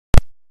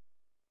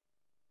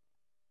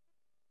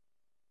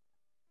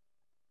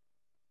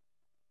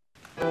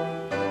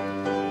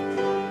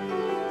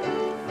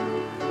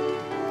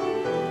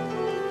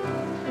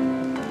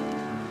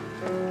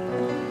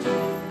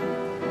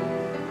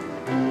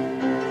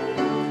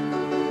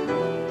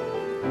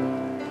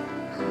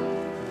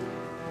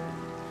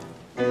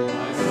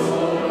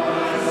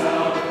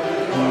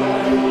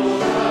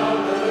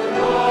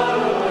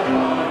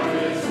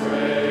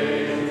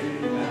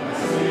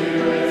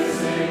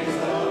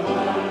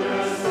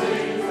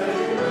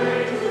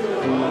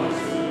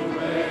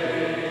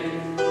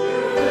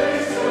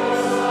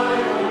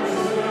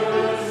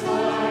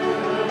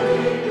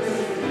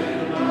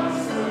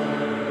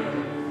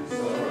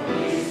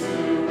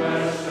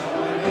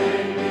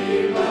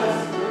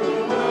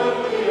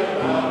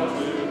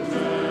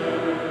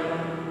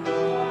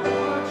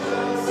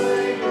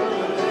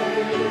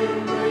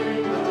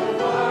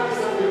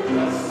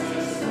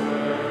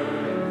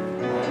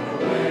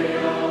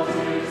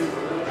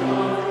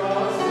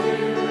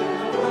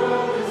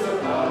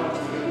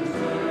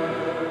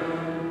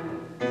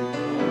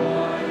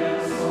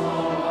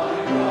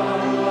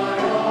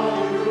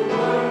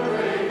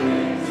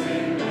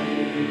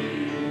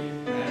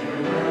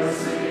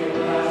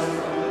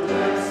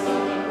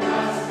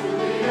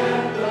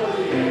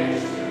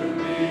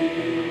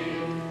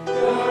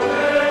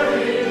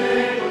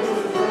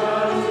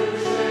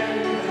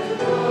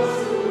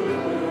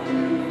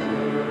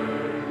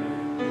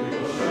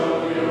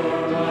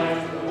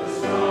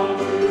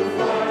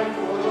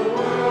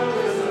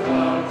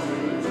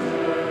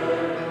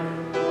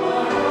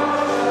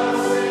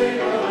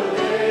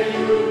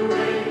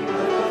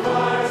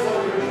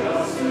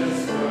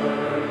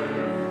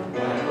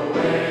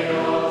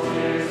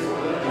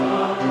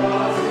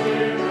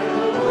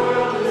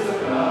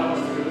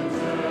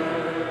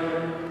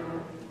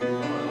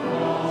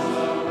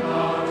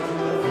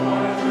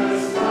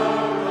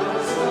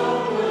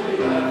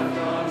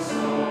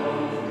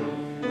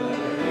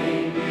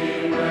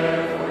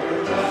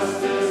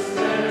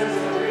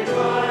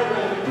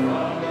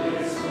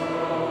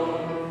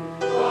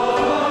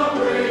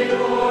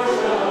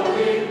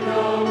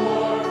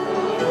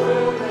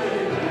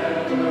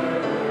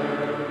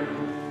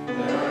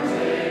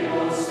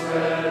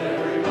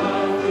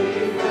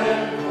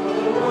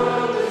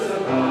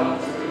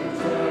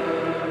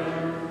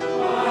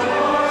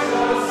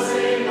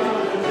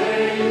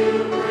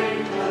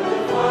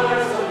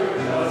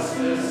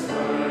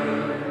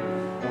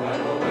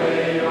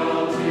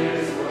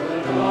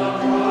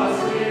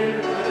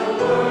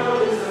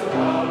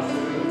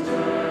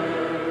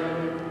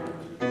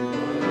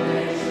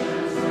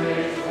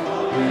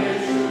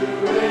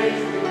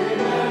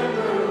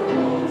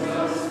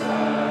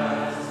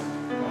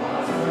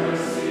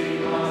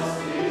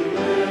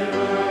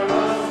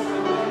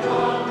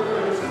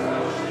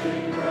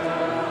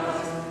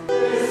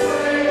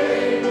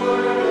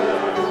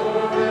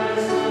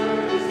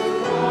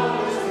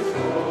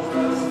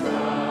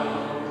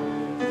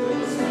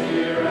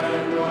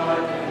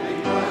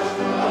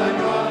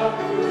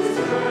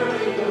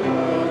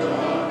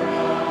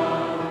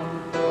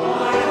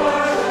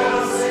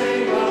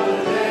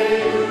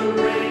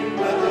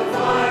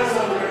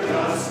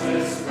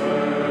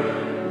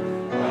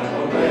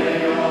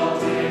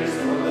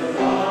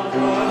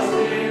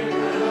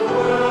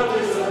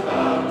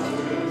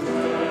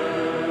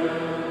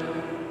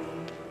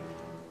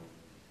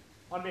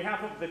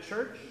behalf of the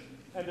church,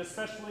 and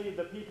especially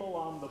the people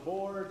on the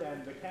board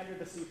and the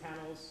candidacy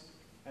panels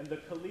and the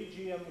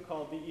collegium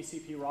called the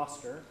ECP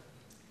roster,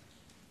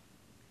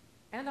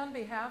 and on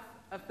behalf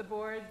of the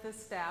board, the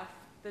staff,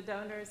 the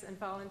donors, and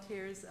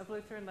volunteers of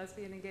Lutheran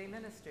Lesbian and Gay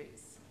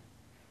Ministries,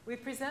 we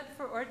present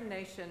for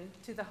ordination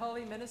to the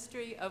Holy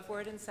Ministry of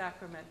Word and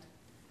Sacrament,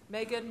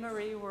 Megan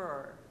Marie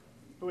Rohrer,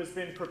 who has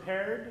been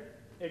prepared,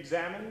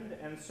 examined,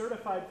 and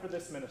certified for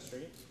this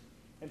ministry,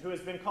 and who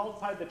has been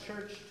called by the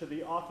church to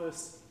the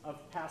office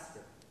of pastor.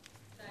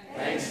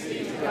 Thanks be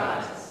to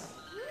God.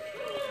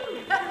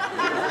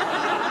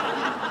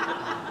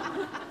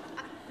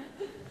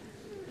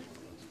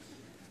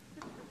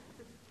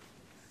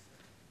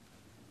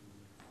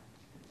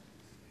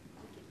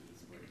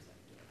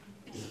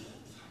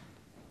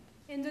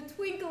 In the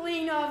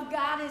twinkling of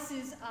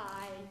Goddess's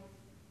eye,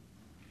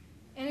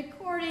 and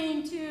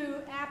according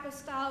to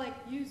apostolic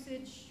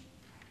usage,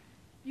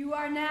 you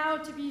are now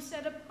to be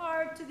set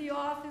apart to the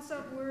office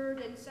of word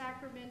and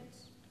sacrament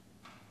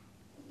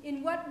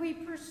in what we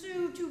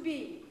pursue to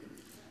be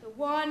the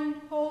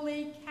one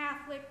holy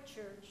Catholic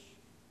Church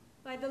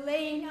by the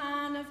laying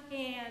on of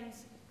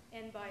hands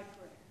and by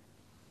prayer.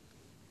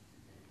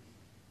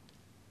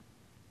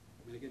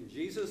 Again,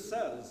 Jesus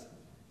says,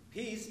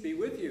 "Peace be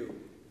with you.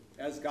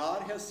 As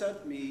God has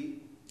sent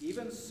me,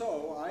 even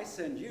so I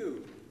send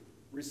you.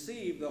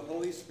 Receive the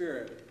Holy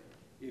Spirit.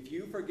 If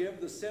you forgive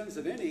the sins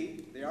of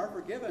any, they are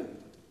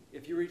forgiven.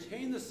 If you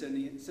retain the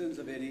sins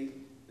of any,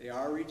 they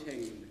are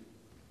retained."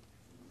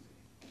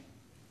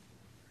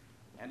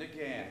 And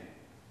again,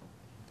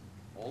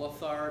 all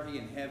authority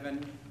in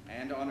heaven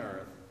and on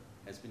earth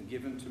has been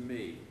given to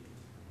me.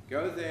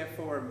 Go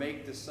therefore and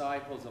make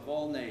disciples of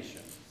all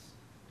nations,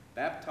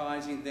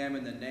 baptizing them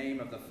in the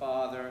name of the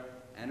Father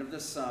and of the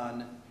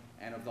Son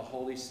and of the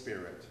Holy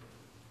Spirit,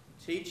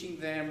 teaching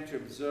them to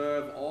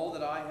observe all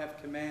that I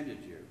have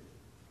commanded you.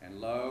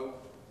 And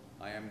lo,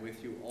 I am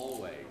with you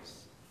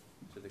always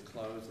to the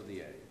close of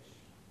the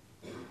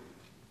age.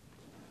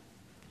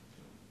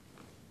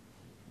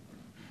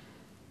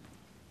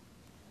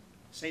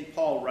 St.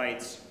 Paul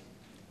writes,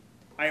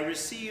 "I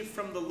received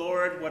from the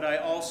Lord what I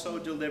also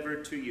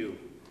delivered to you,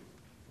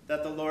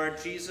 that the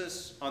Lord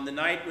Jesus, on the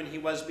night when he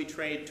was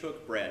betrayed,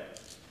 took bread.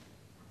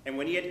 And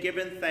when he had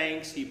given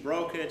thanks, he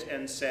broke it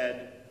and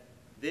said,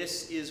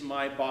 'This is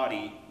my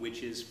body,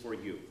 which is for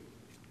you.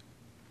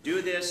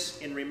 Do this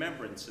in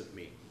remembrance of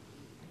me.'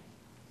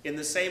 In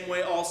the same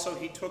way also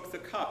he took the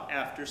cup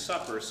after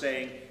supper,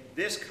 saying,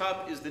 'This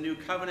cup is the new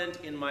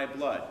covenant in my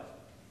blood.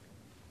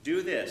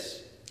 Do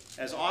this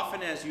as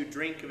often as you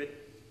drink of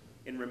it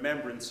in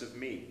remembrance of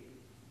me.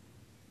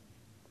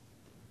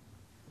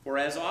 For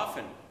as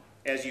often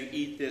as you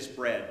eat this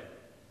bread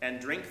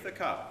and drink the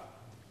cup,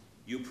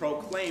 you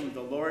proclaim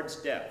the Lord's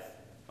death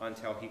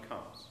until he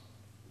comes.'"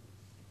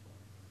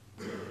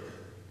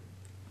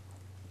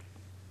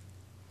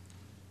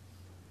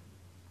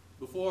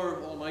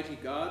 Before Almighty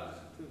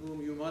God, to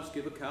whom you must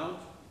give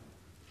account,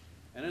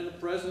 and in the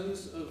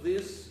presence of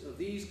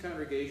these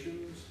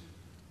congregations,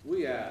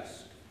 we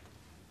ask,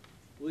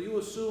 will you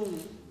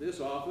assume this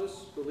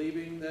office,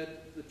 believing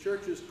that the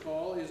Church's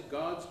call is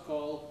God's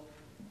call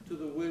to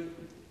the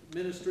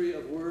ministry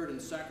of word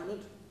and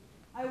sacrament?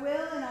 I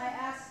will, and I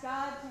ask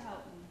God to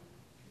help me.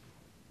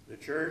 The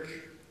Church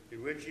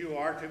in which you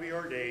are to be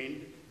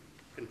ordained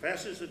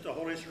confesses that the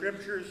Holy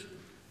Scriptures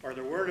are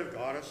the Word of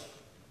God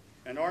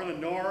and are the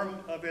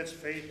norm of its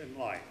faith and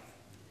life.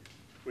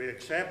 We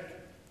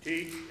accept,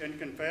 teach, and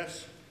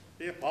confess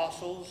the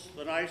Apostles,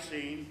 the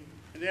Nicene,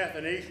 and the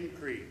Athanasian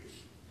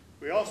Creeds.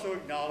 We also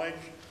acknowledge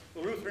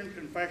the Lutheran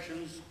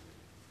confessions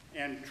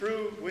and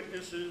true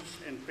witnesses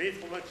and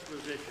faithful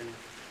exposition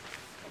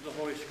of the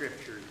Holy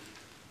Scriptures.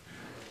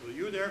 Will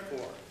you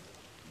therefore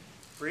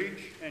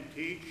preach and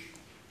teach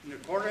in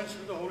accordance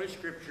with the Holy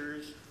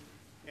Scriptures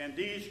and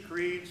these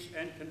creeds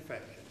and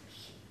confessions?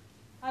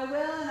 I will,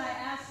 and I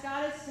ask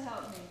Goddess to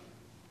help me.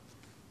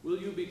 Will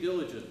you be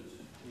diligent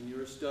in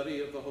your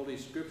study of the Holy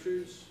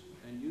Scriptures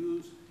and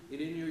use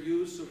it in your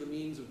use of the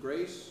means of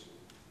grace?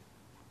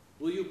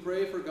 Will you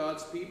pray for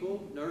God's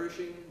people,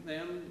 nourishing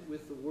them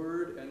with the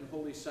Word and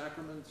holy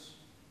sacraments,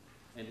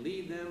 and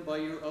lead them by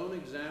your own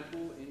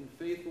example in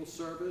faithful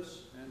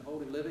service and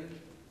holy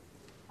living?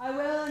 I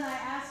will, and I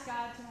ask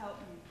God to help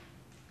me.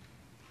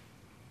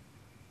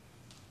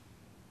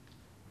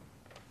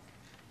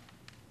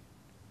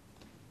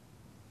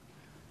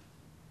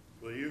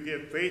 Will you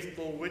give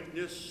faithful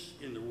witness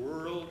in the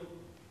world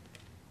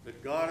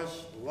that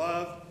God's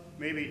love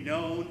may be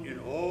known in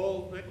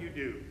all that you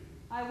do?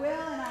 I will,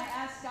 and I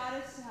ask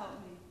Goddess to help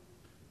me.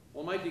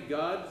 Almighty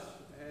God,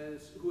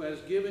 who has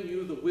given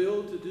you the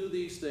will to do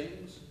these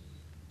things,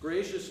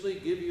 graciously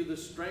give you the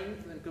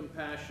strength and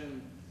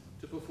compassion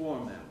to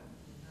perform them.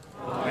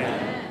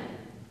 Amen.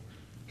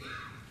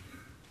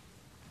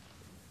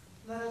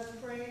 Let us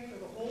pray for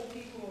the whole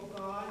people of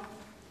God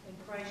in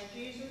Christ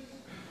Jesus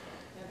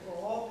and for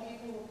all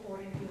people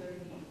according to their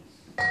needs.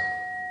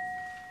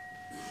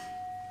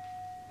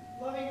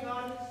 Loving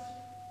God,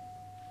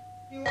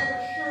 you have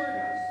assured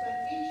us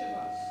that each of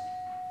us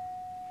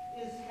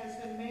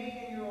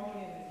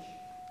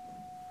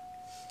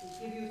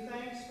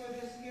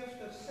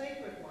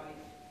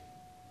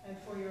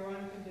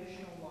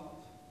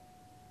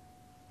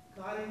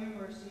God in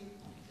your mercy,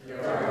 hear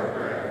our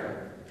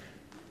prayer.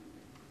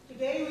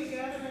 Today we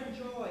gather in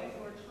joy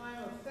for a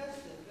time of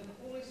festive and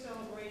holy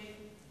celebration.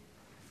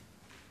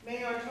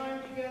 May our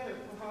time together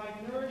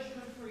provide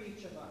nourishment for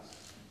each of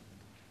us.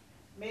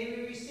 May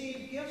we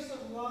receive gifts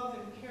of love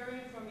and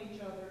caring from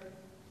each other,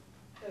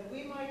 that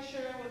we might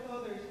share with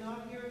others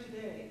not here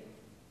today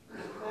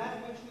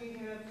that which we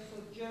have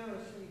so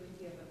generously been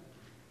given.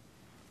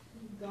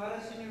 God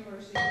us in your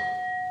mercy.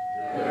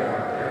 Hear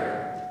our prayer.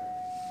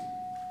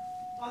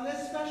 On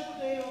this special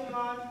day, O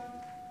God,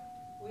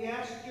 we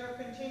ask your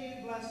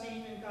continued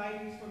blessing and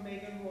guidance for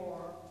Megan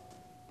Rohrer,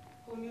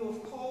 whom you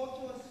have called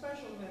to a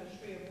special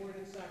ministry of word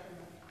and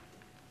sacrament.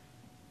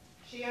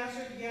 She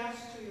answered yes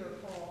to your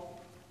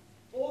call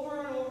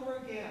over and over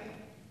again,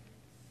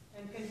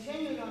 and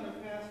continued on her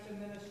path to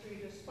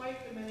ministry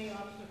despite the many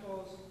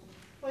obstacles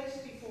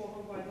placed before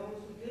her by those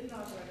who did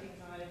not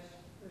recognize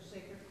her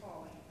sacred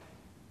calling.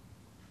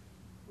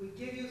 We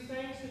give you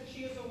thanks that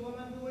she is a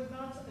woman who would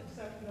not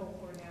accept no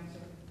for an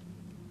answer,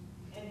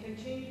 and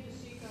continue to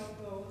seek out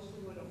those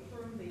who would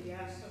affirm the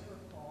yes of her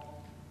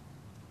call.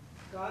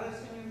 God us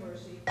in your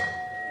mercy.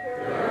 Hear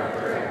our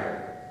prayer.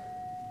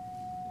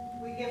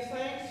 We give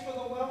thanks for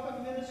the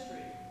welcome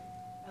ministry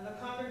and the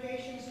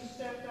congregations who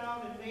stepped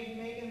out and made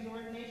Megan's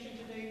ordination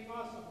today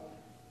possible,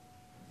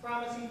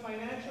 promising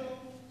financial,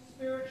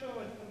 spiritual,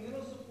 and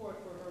communal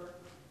support for her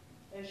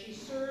as she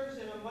serves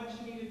in a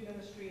much-needed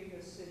ministry in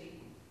this city.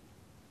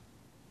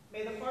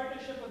 May the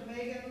partnership of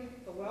Megan,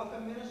 the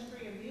welcome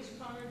ministry, and these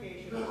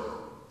congregations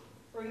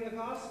bring the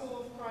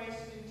gospel of Christ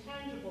in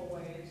tangible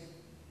ways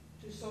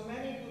to so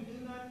many who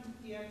do not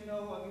yet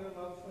know of your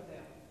love for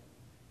them.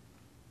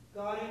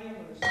 God in your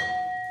mercy.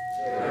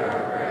 Hear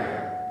our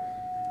prayer.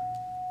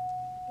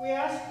 We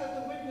ask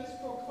that the witness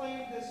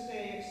proclaimed this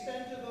day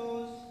extend to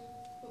those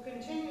who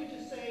continue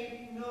to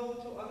say no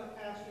to other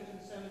pastors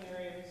and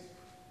seminarians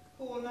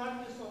who will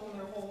not disown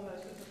their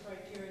wholeness as a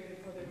criterion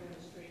for their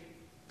ministry.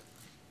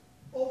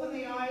 Open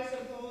the eyes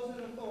of those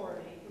in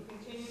authority who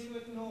continue to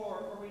ignore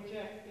or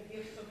reject the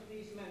gifts of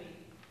these many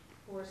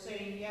who are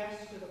saying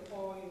yes to the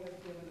call you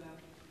have given them.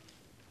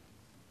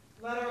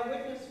 Let our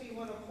witness be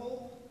one of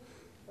hope,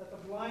 that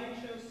the blind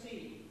shall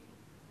see,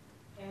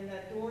 and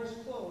that doors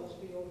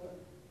closed be opened.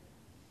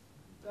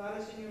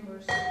 God us in your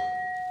mercy.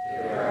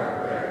 Hear our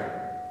prayer.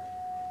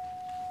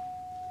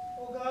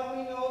 Oh God,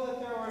 we know that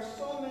there are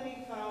so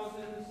many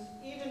thousands,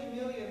 even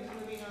millions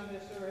living on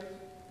this earth,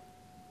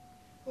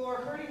 who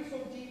are hurting so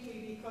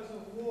deeply because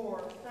of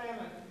war,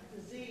 famine,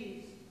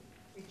 disease,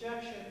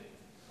 rejection,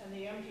 and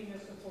the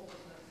emptiness of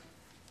hopelessness.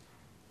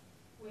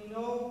 We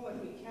know,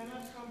 but we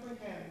cannot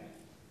comprehend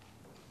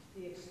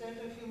the extent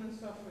of human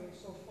suffering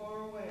so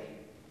far away,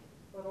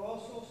 but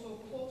also so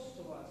close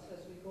to us as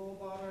we go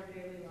about our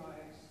daily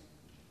lives.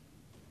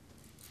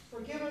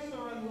 Forgive us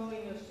our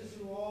unwillingness to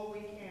do all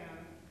we can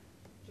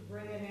to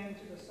bring an end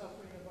to the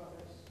suffering of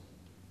others.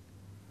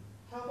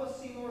 Help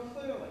us see more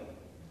clearly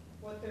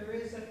what there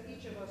is that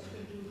each of us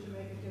can do to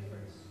make a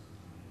difference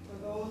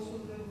for those who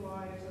live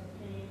lives of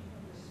pain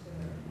and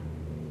despair.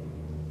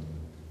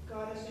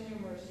 God us in your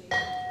mercy.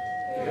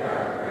 Hear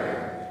our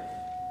prayer.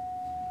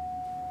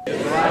 It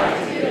is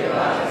right to give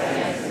God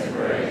thanks and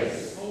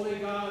praise. Holy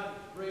God,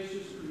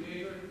 gracious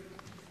Creator,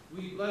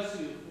 we bless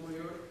you for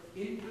your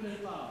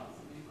infinite love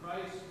in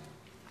Christ,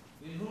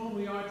 in whom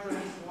we are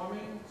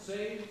transforming,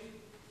 saved,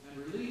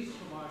 and released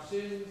from our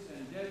sins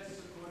and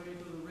debts according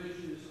to the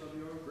riches of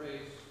your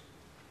grace.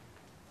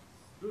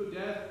 Through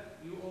death,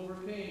 you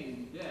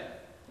overcame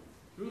death.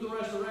 Through the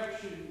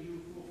resurrection,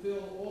 you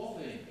fulfill all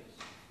things.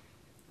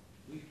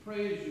 We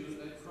praise you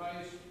that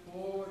Christ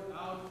poured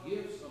out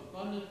gifts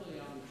abundantly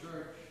on the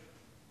church,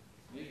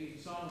 making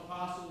some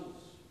apostles,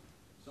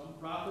 some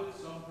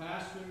prophets, some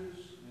pastors,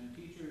 and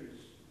teachers,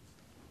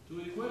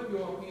 to equip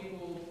your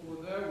people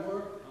for their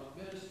work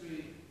of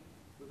ministry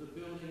for the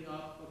building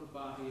up of the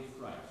body of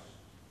Christ.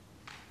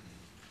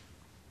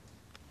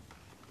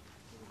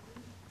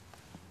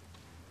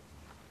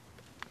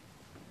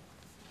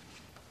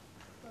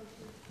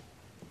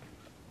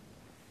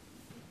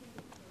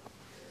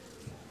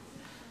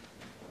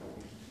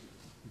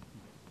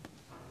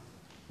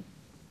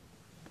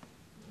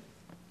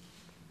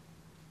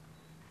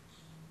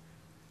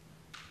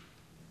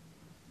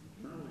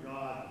 Eternal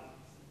God,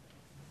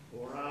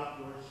 pour out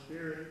your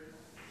Spirit,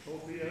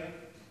 Sophia,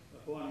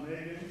 upon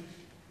Megan, and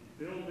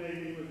fill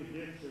Megan with the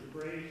gifts of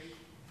grace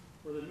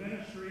for the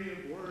ministry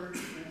of word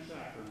and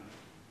sacrament.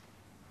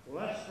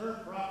 Bless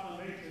her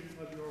proclamation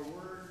of your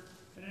word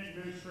and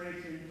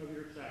administration of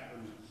your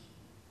sacraments,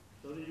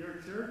 so that your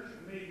church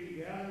may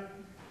be gathered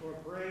for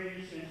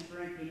praise and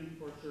strengthened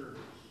for service.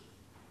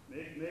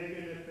 Make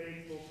Megan a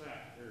faithful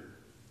pastor,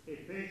 a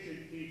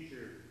patient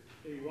teacher,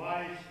 a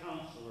wise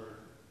counselor.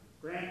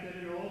 Grant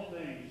that in all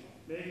things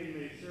Megan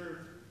may serve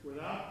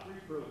without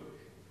reproach,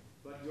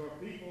 but your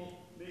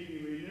people may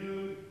be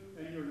renewed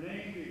and your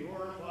name be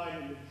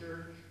glorified in the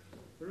church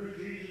through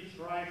Jesus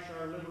Christ,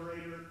 our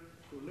liberator,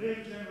 who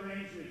lives and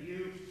reigns with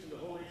you in the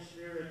Holy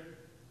Spirit,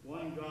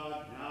 one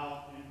God,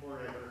 now and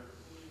forever.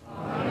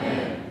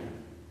 Amen.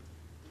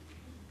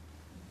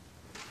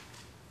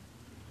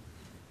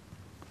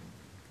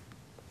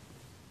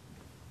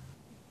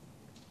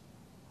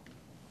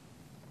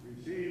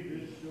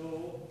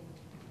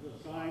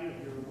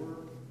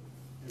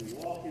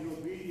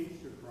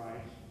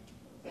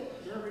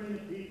 serving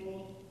the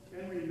people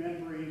and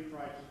remembering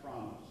Christ's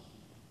promise.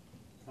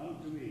 Come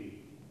to me,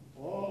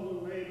 all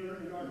who labor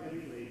and are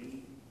heavy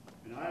laden,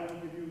 and I will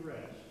give you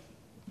rest.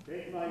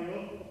 Take my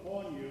yoke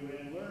upon you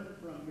and learn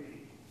from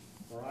me,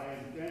 for I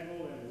am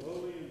gentle and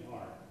lowly in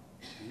heart,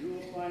 and you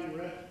will find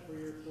rest for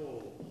your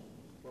souls.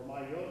 For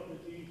my yoke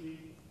is easy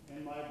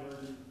and my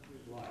burden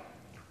is light.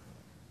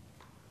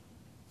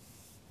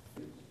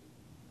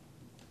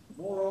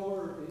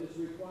 Moreover, it is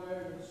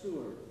required of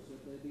stewards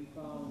that they be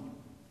found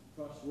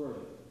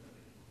trustworthy.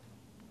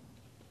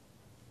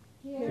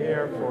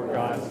 Care for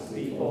God's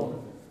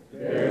people,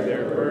 bear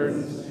their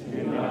burdens,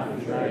 and not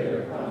betray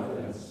their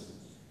confidence.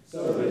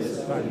 So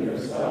discipline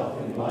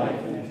yourself in life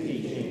and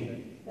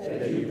teaching,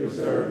 that you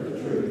preserve the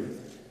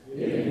truth,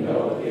 giving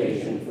no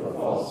occasion for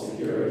false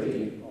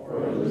security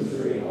or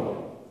illusory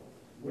hope.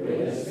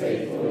 Witness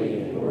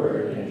faithfully in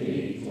word and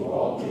deed to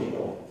all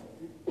people.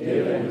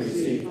 Give and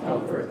receive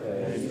comfort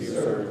as you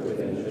serve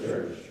within the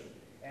church.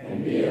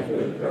 And be of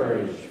good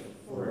courage,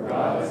 for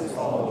God has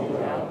called you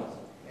out,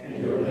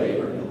 and your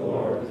labor in the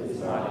Lord is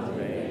not in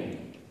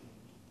vain.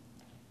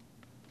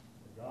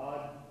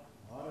 God,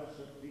 goddess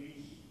of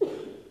peace,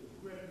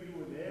 equip you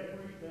with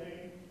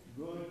everything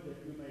good that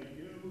you may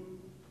do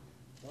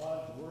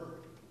God's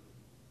work,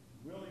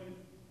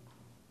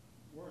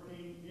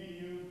 working in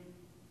you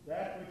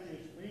that which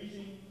is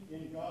pleasing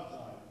in God's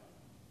eyes.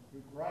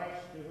 Through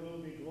Christ, to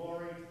whom be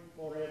glory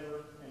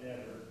forever and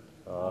ever.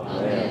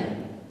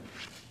 Amen.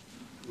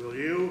 Will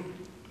you,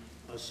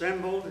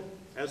 assembled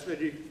as the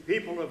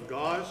people of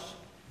God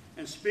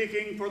and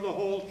speaking for the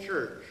whole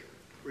church,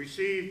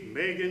 receive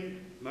Megan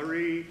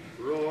Marie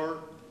Rohrer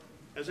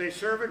as a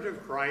servant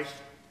of Christ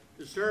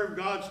to serve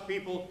God's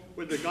people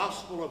with the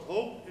gospel of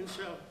hope and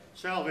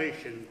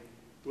salvation?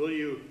 Will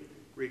you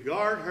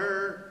regard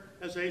her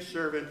as a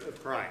servant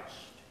of Christ?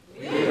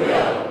 We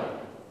will.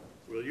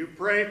 Will you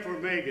pray for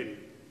Megan?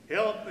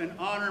 Help and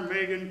honor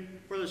Megan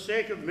for the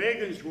sake of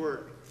Megan's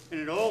work, and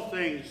in all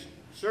things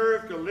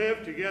serve to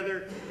live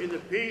together in the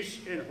peace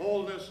and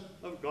wholeness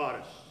of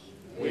Goddess.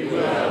 We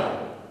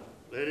will.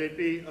 Let it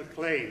be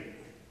acclaimed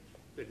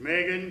that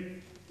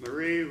Megan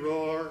Marie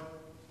Rohrer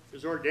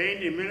is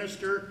ordained a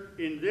minister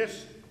in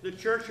the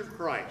Church of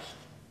Christ.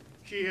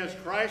 She has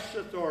Christ's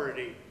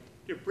authority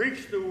to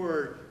preach the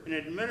word and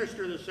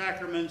administer the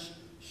sacraments,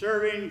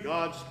 serving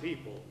God's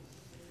people.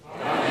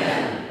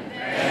 Amen.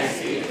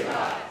 Thanks be to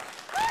God.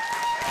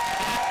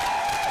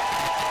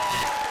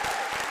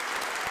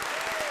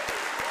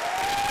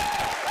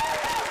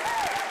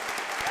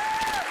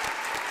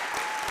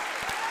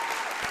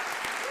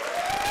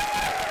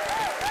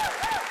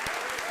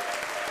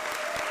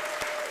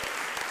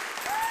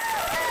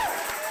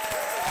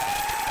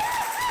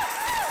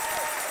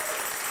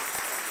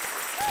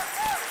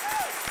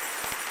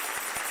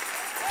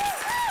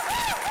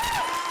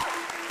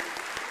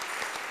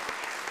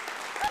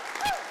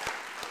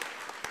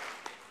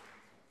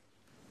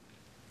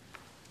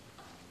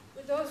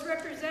 Those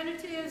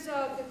representatives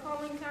of the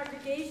calling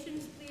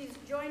congregations, please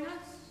join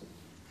us.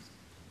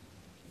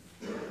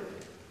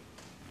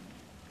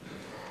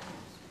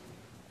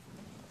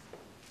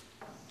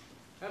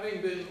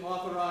 Having been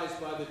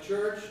authorized by the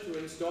church to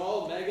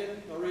install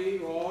Megan Marie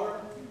Rohrer,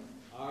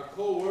 our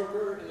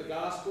co-worker in the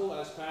gospel,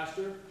 as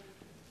pastor,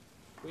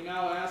 we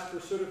now ask for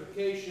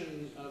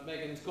certification of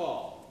Megan's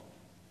call.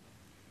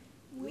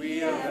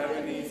 We of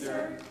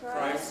Ebenezer,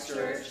 Christ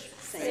Church,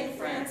 St.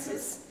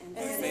 Francis,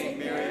 and St.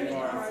 Mary and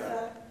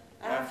Martha,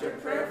 after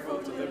prayerful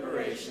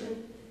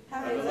deliberation,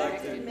 have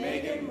elected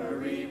Megan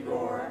Marie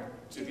Rohrer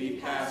to be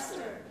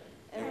pastor,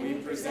 and we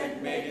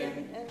present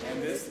Megan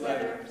and this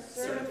letter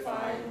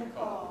certifying the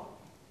call.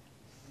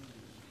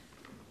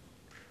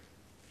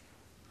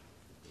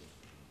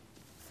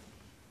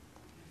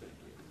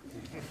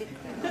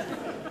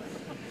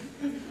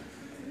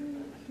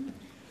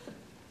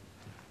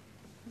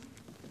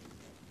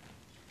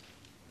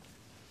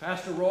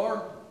 Pastor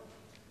Rohrer,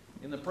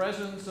 in the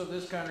presence of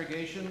this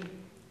congregation,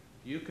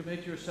 you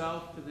commit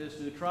yourself to this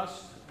new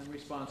trust and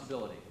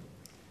responsibility.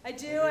 I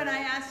do, and I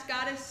ask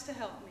Goddess to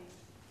help me.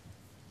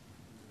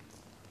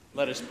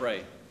 Let us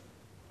pray.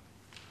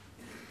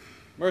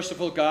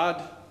 Merciful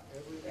God,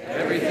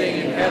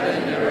 everything in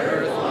heaven and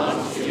earth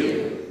belongs to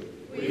you.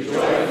 We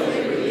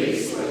joyfully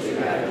release what you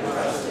have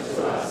entrusted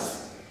to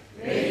us.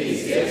 May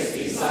these gifts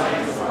be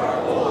signs of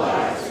our whole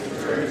lives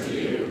returned to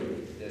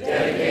you,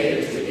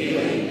 dedicated to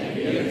healing and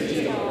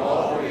unity of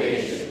all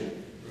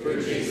creation,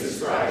 through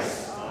Jesus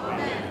Christ.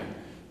 Amen.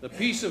 The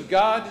peace of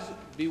God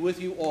be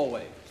with you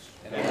always.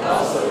 And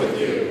also with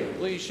you.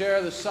 Please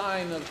share the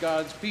sign of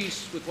God's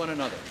peace with one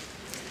another.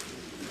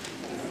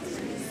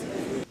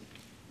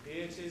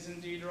 It is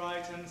indeed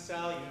right and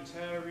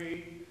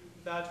salutary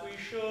that we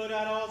should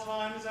at all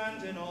times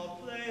and in all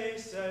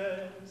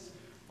places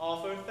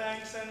offer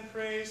thanks and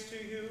praise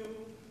to you,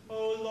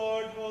 O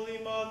Lord, Holy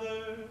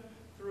Mother,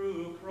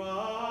 through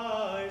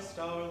Christ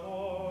our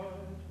Lord,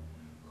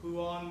 who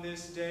on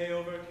this day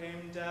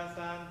overcame death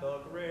and the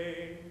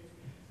grave,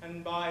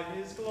 and by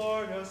his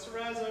glorious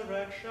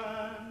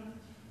resurrection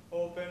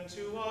Open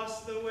to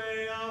us the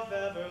way of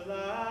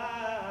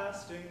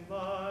everlasting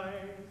life.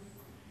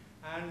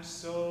 And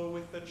so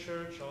with the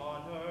church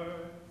on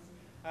earth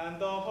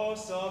and the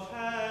hosts of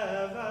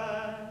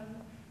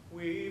heaven,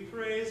 we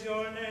praise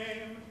your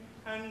name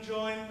and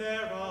join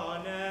their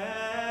unending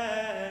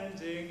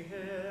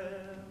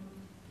hymn.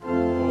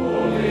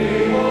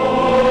 Holy,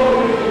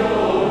 holy,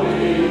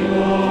 holy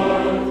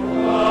Lord,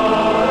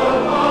 God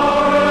of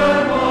power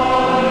and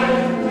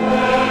might,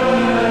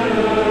 heaven and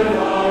earth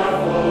are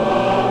full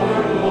of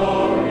your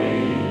glory.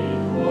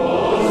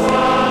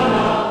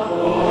 Hosanna,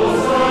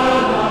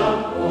 Hosanna,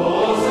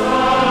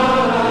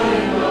 Hosanna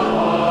in the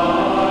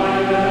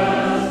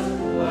highest.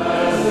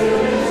 Blessed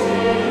is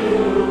he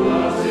who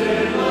comes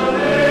in the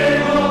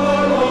name of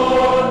the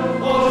Lord.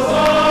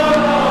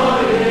 Hosanna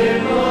in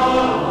the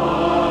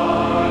highest.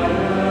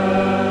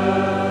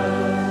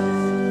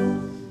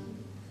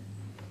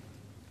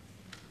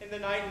 In the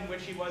night in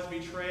which he was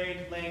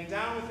betrayed, laying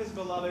down with his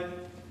beloved,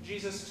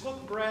 Jesus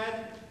took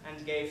bread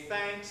and gave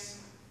thanks,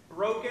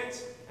 broke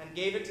it, and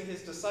gave it to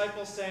his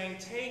disciples, saying,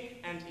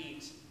 "Take and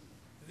eat.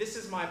 This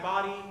is my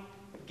body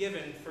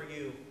given for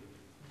you.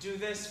 Do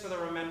this for the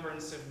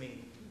remembrance of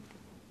me."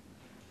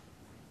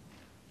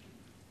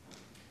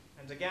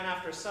 And again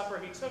after supper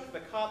he took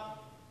the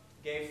cup,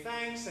 gave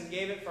thanks, and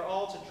gave it for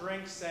all to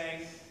drink,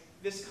 saying,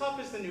 "This cup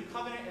is the new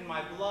covenant in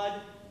my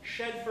blood,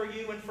 shed for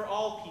you and for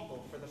all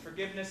people for the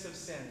forgiveness of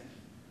sin.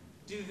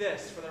 Do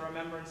this for the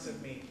remembrance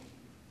of me."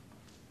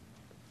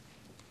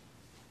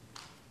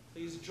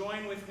 Please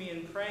join with me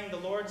in praying the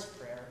Lord's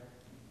Prayer.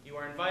 You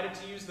are invited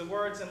to use the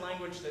words and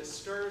language that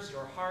stirs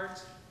your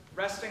heart,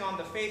 resting on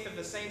the faith of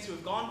the saints who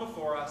have gone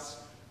before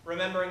us,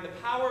 remembering the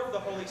power of the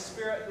Holy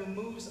Spirit who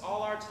moves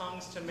all our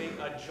tongues to make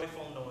a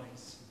joyful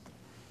noise.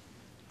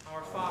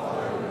 Our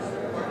Father,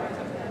 who art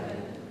in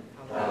heaven,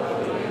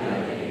 hallowed be thy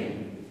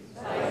name.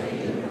 Thy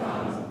kingdom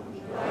come,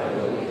 thy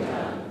will be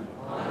done,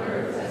 on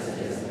earth as it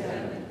is in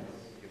heaven.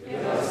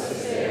 Give us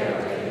this day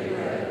our daily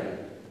bread,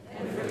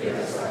 and forgive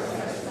us our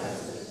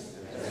trespasses,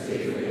 as we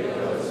forgive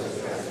those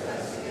who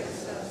trespass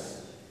against us.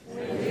 And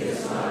lead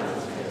us not into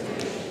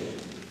temptation,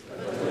 but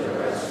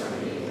deliver us from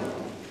evil.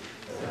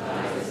 For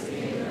thine is the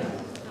kingdom,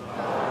 the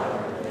power,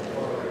 and the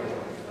glory,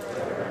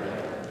 forever and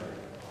ever.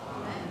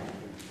 Amen.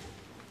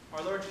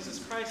 Our Lord Jesus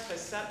Christ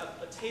has set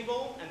up a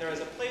table, and there is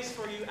a place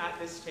for you at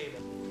this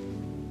table.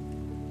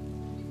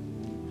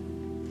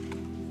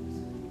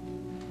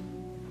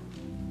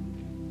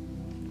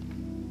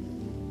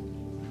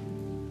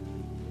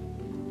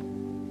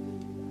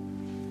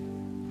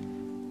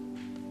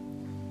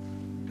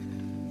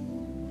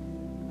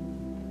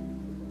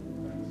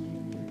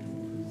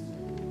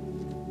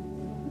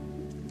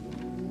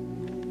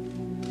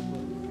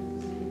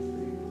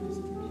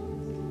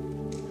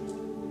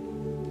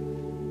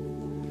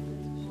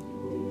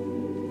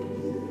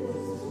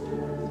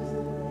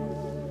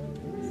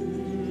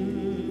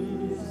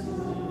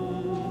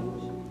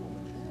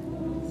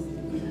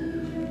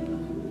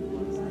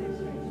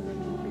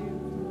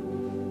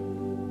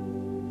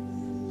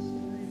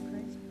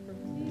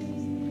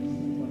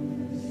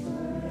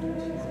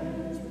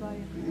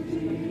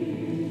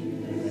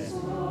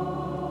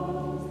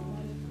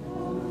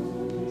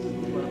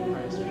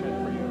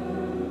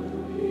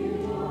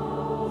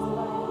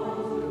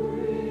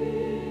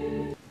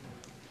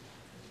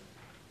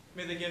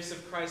 May the gifts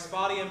of Christ's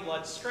body and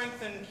blood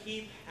strengthen,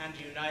 keep, and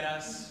unite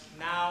us,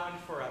 now and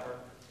forever.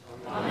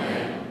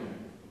 Amen.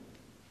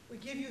 We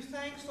give you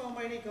thanks,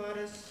 Almighty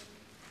Goddess,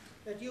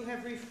 that you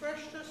have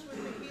refreshed us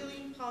with the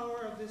healing power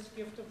of this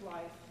gift of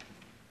life.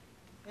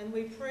 And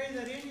we pray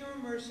that in your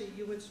mercy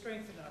you would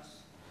strengthen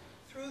us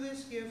through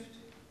this gift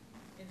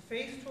in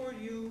faith toward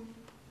you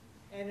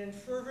and in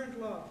fervent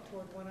love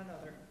toward one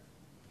another.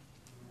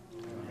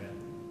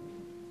 Amen.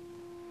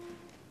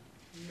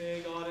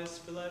 May Goddess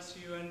bless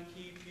you and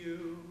keep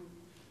you.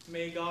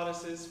 May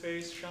Goddess's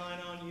face shine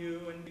on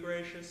you and be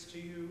gracious to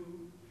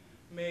you.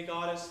 May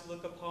Goddess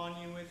look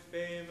upon you with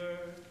favor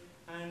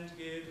and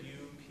give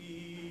you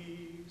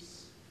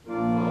peace.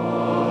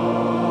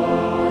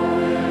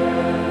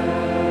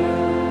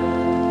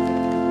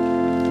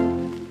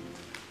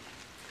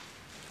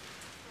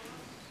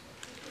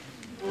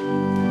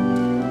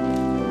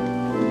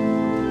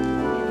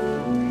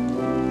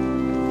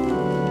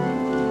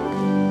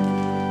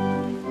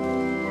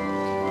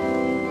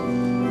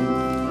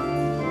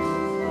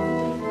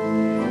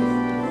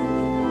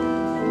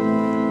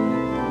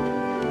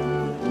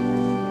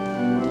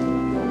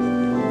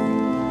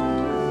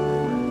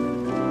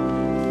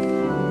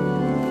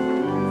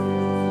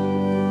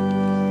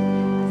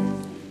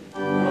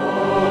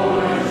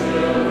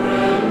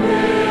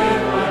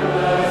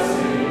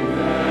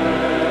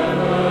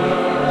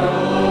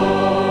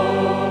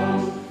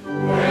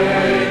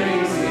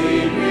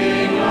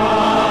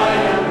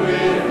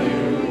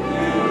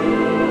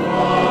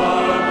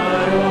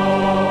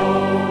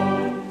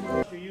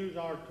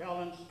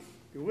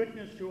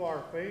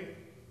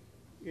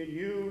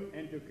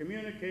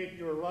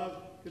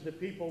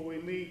 People we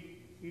meet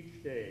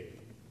each day.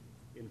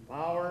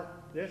 Empower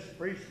this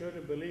priesthood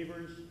of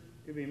believers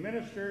to to be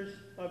ministers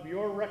of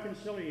your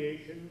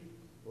reconciliation,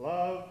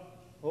 love,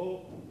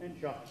 hope, and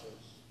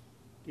justice.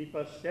 Keep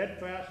us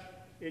steadfast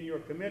in your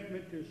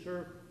commitment to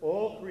serve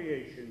all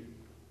creation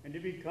and to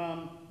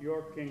become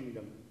your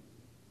kingdom.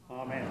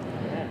 Amen.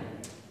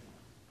 Amen.